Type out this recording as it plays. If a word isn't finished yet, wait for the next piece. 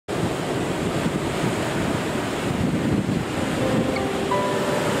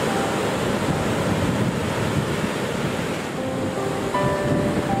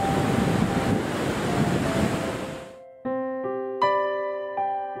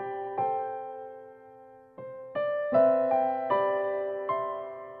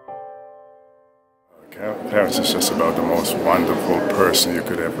Clarence is just about the most wonderful person you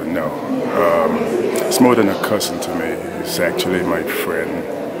could ever know. It's more than a cousin to me. He's actually my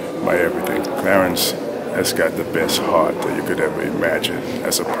friend, my everything. Clarence has got the best heart that you could ever imagine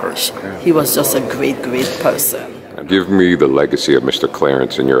as a person. He was just a great, great person. Now give me the legacy of Mr.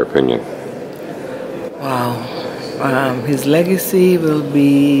 Clarence in your opinion. Wow. His legacy will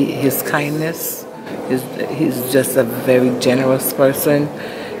be his kindness. He's just a very generous person.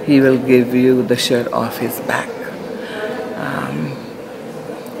 He will give you the shirt off his back.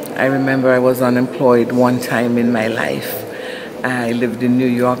 I remember I was unemployed one time in my life. I lived in New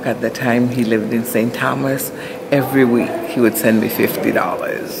York at the time. He lived in St. Thomas. Every week he would send me $50.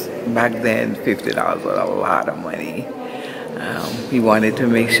 Back then, $50 was a lot of money. He wanted to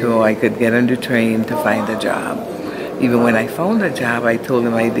make sure I could get on the train to find a job. Even when I found a job, I told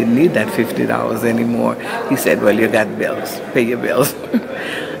him I didn't need that $50 anymore. He said, well, you got bills. Pay your bills.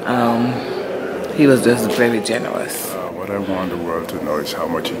 He was just very generous. What I want the world to know is how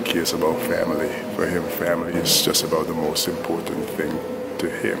much he cares about family. For him, family is just about the most important thing to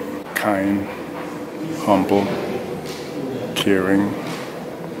him. Kind, humble, caring,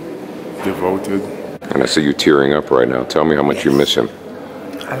 devoted. And I see you tearing up right now. Tell me how much you miss him.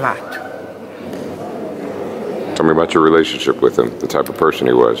 A lot. Tell me about your relationship with him, the type of person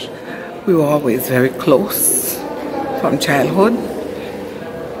he was. We were always very close from childhood.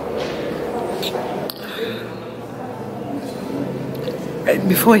 Right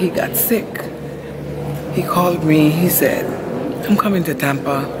before he got sick, he called me. He said, I'm coming to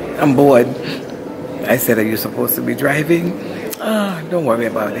Tampa. I'm bored. I said, are you supposed to be driving? Don't worry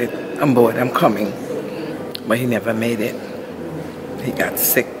about it. I'm bored. I'm coming. But he never made it. He got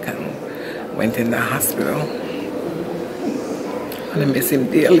sick and went in the hospital. And I miss him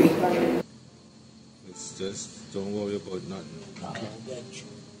dearly. It's just, don't worry about nothing.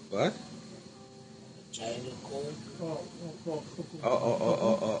 What?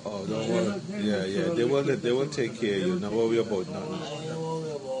 Oh, don't worry. Yeah, they will take care of you. Don't worry about nothing.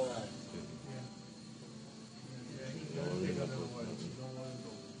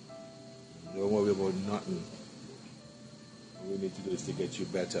 Don't worry about nothing. What we need to do is to get you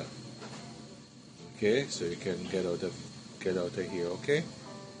better. Okay? So you can get out of here, okay?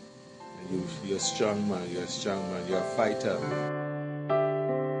 And you're a strong man, you're a fighter.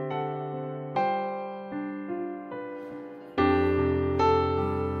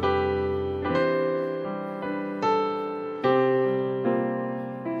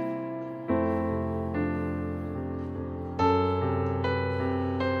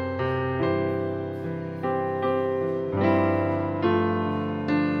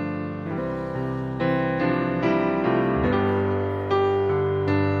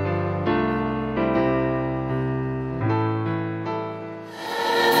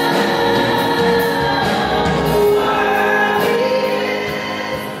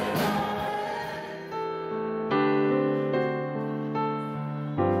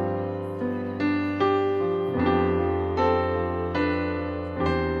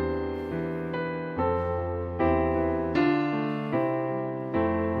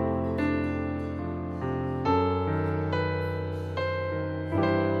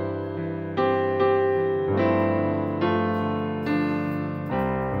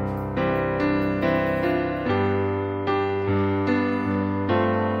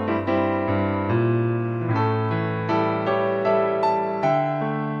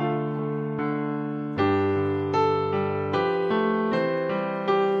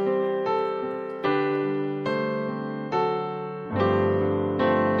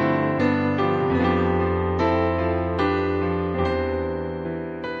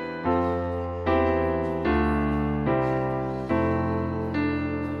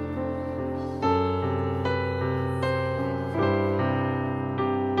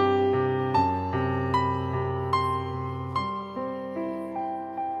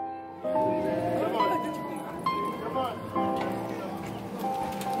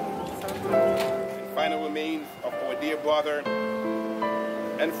 Final remains of our dear brother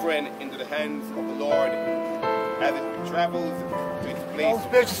and friend into the hands of the Lord as it travels to its place. Old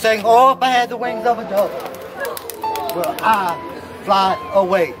spiritual saying, oh, if I had the wings of a dove, will I fly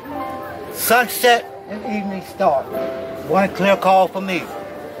away. Sunset and evening star. One clear call for me.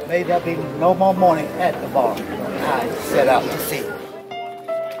 May there be no more morning at the bar. I set out to sea.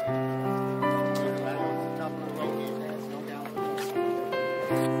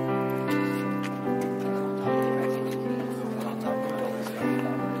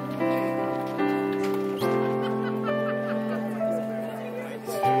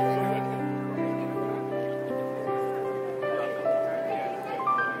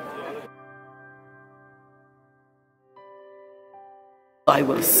 I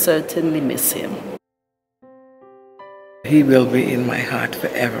will certainly miss him. He will be in my heart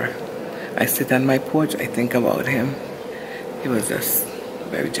forever. I sit on my porch, I think about him. He was just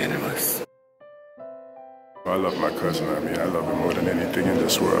very generous. I love my cousin. I mean, I love him more than anything in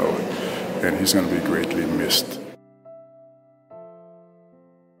this world. And he's going to be greatly missed.